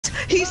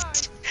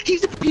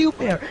He's a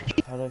puber.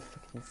 How do I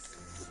fucking...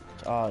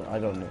 Oh, I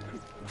don't know.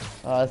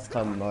 Oh, that's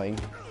kind of annoying.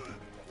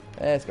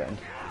 It's grand.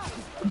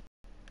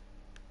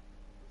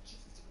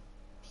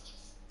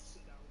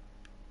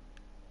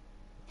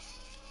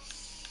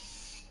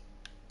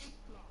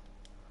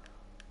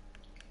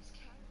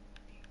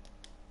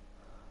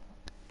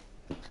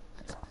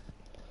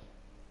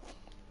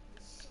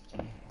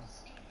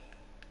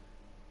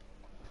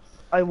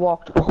 I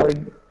walked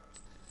behind.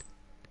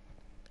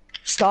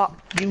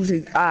 Stop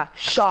using a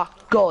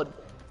shotgun.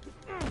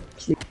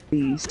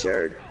 Please,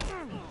 Jared.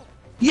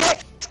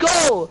 Yes,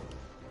 go!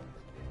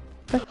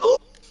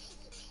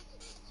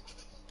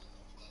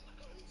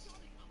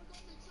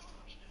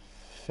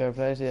 Fair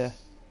play to you.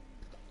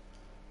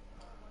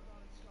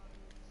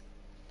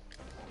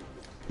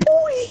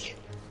 Boy!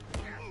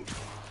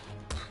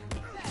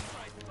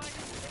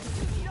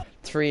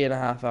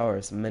 3.5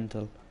 hours,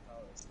 mental.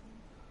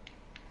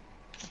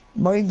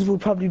 Mine will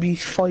probably be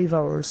 5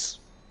 hours.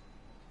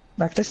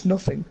 Like, that's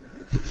nothing.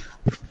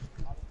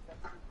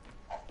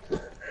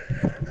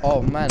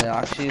 Oh man, it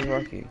actually is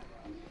working.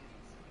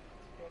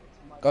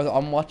 Guys,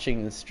 I'm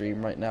watching the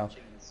stream right now.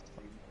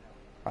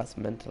 That's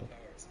mental.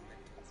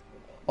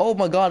 Oh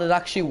my god, it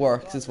actually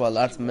works as well.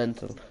 That's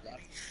mental.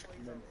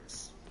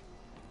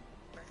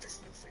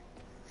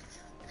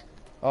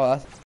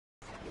 Oh,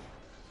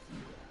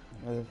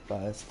 that's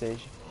bad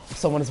stage.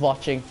 Someone is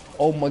watching.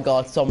 Oh my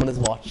god, someone is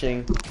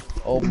watching.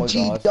 Oh my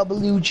god.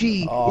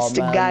 GWG. Oh it's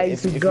the man,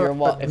 guys if you're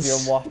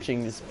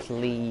watching, just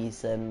please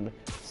send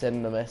a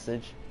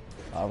message.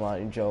 I'm not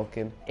even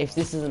joking. If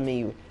this isn't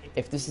me,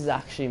 if this is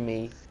actually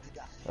me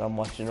that I'm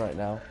watching right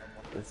now,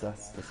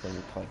 that's gonna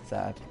be quite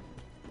sad.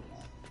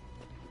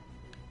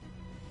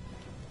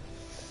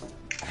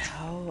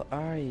 How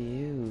are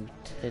you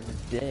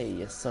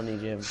today, Sonny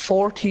Jim?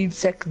 14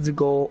 seconds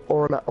ago,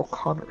 Orla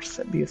O'Connor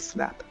sent me a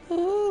snap.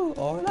 Ooh,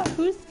 Orla,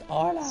 who's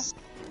Orla?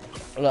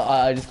 Look,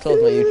 I just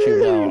closed my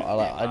YouTube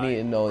now. I need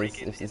to know if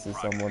this is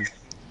someone.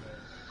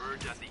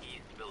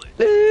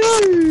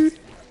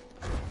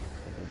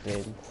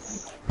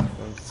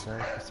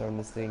 Starting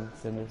this thing,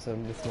 send this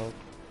smoke.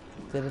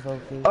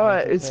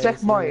 Alright,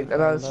 inspect mine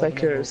and I'll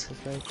inspect yours.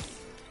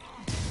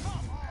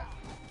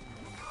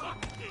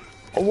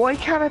 Why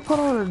can't I put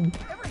on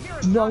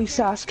a nice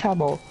ass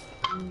camo?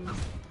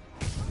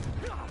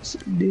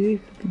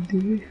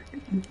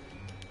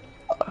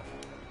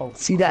 Oh,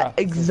 see crap,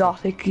 that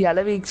exotic? Yeah,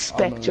 let me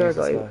inspect your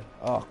guy.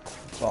 Oh,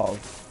 balls.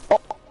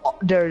 Oh,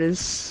 there it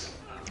is.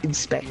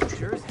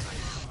 Inspect.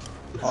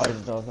 Oh, I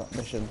didn't know that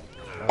mission.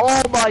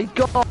 Oh my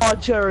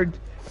god, Jared!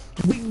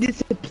 Wing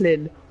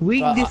discipline.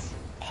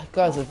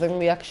 Guys, I think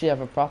we actually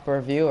have a proper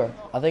viewer.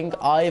 I think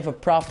I have a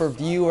proper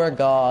viewer,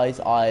 guys.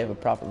 I have a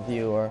proper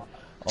viewer.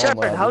 Oh Jared,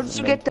 God, how did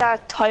you get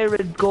that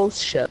tyrant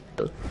ghost shell?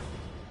 Do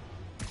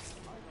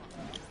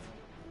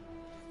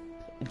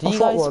you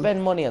guys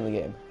spend money on the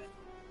game?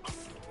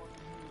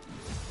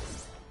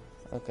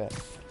 Okay.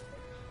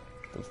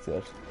 That's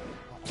good.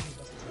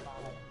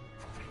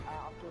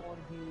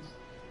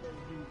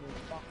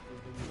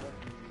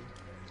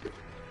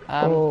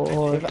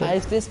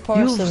 If this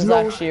person is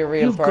actually a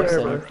real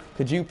person,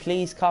 could you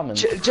please comment?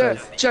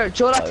 Jared,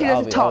 Joe, that thing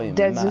at the top,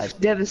 there's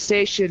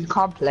Devastation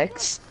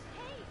Complex.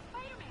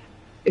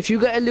 If you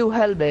get a new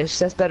helmet,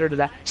 that's better than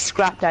that.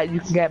 Scrap that,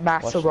 you can get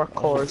Masterwork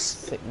cores.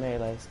 Sick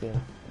melee skill.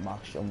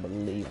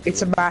 Unbelievable.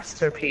 It's a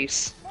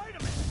masterpiece.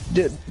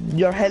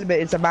 Your helmet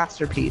is a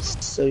masterpiece,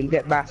 so you'll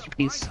get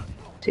masterpiece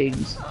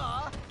things.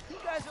 Aww, you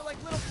guys are like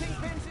little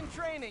kingpins in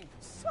training.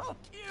 So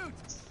cute.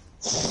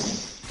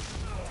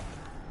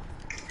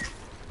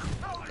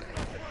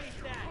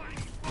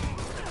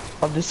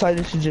 I've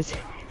decided to just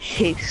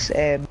hit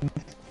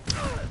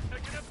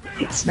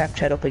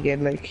Snapchat up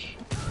again, like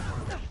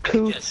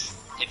cool. If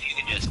you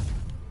could just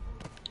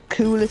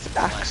coolest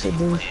accident.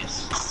 No.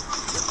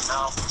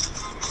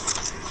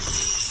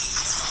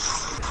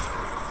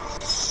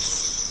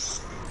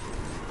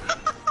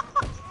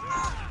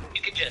 If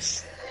you could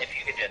just.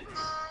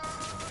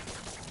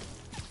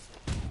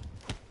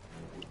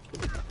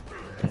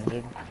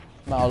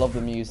 No, I love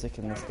the music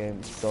in this game.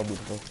 It's so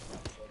beautiful.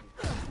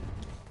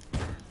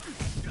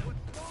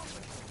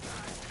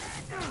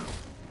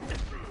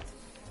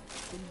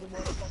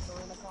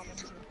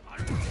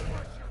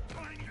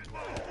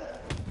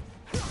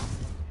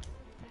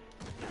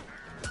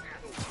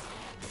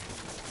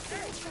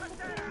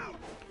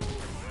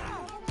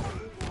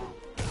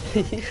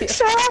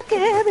 Suck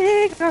it,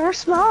 big or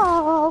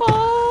small.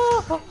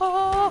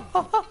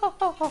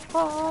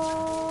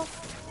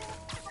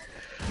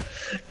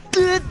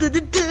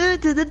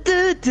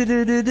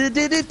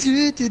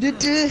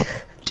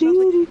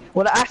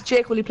 Well, I asked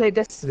Jake, will he play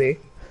Destiny?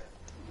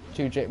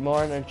 To Jake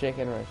Moran or Jake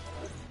Enright?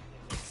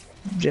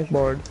 Jake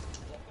Moran.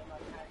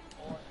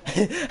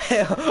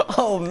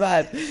 Oh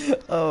man!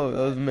 Oh,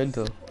 that was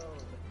mental.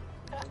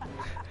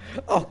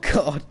 Oh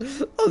god,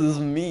 that was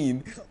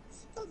mean.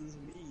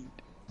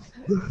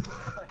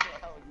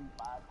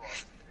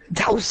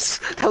 That was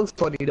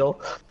funny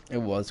though. It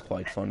was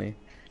quite funny.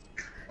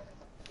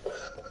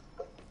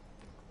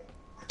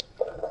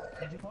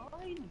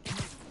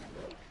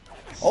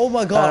 Oh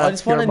my god, I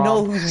just want to your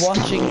know mom. who's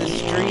watching the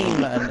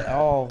stream, and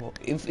oh,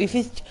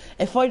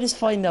 if I just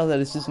find out that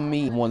it's just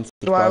me, one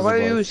subscriber. What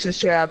do you use to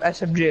share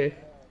SMG?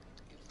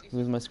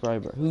 Who's my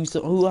subscriber?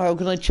 Who? How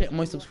can I check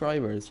my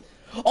subscribers?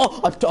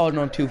 Oh, oh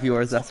no, 2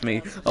 viewers. That's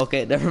me.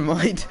 Okay, never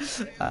mind.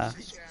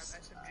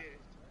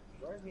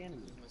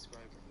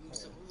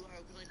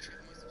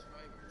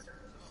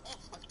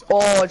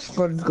 Oh, it's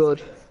fun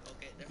good.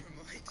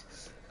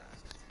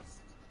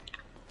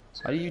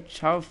 How do you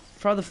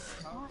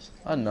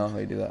I don't know how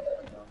you do that.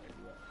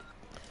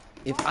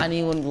 If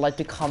anyone would like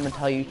to comment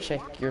how you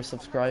check your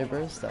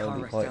subscribers, that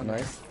would be quite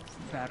nice.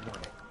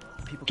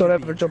 Don't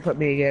ever jump at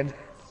me again.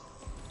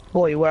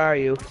 Boy, where are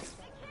you?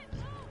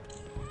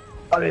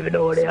 I don't even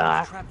know where they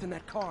are. Trapped in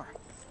that car.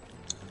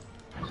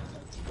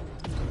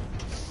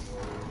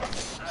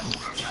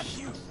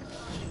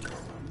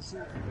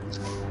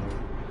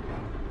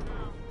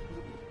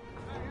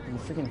 You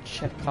freaking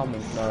check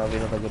comments, no, that'll be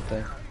another good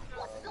thing.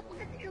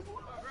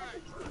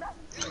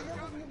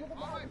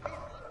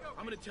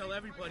 I'm gonna tell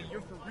everybody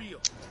you're for real.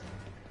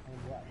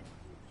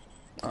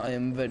 I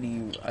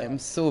am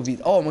so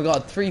beat. Oh my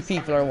god, 3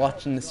 people are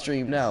watching the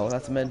stream now.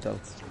 That's mental.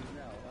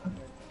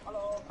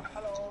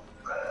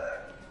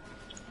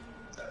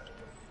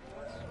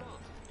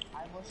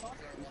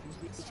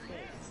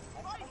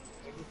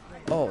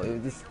 Oh,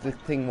 the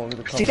thing won't be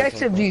the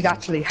Detective is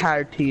actually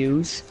hard to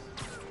use.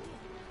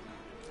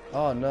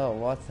 Oh no,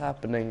 what's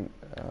happening?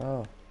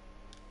 Oh.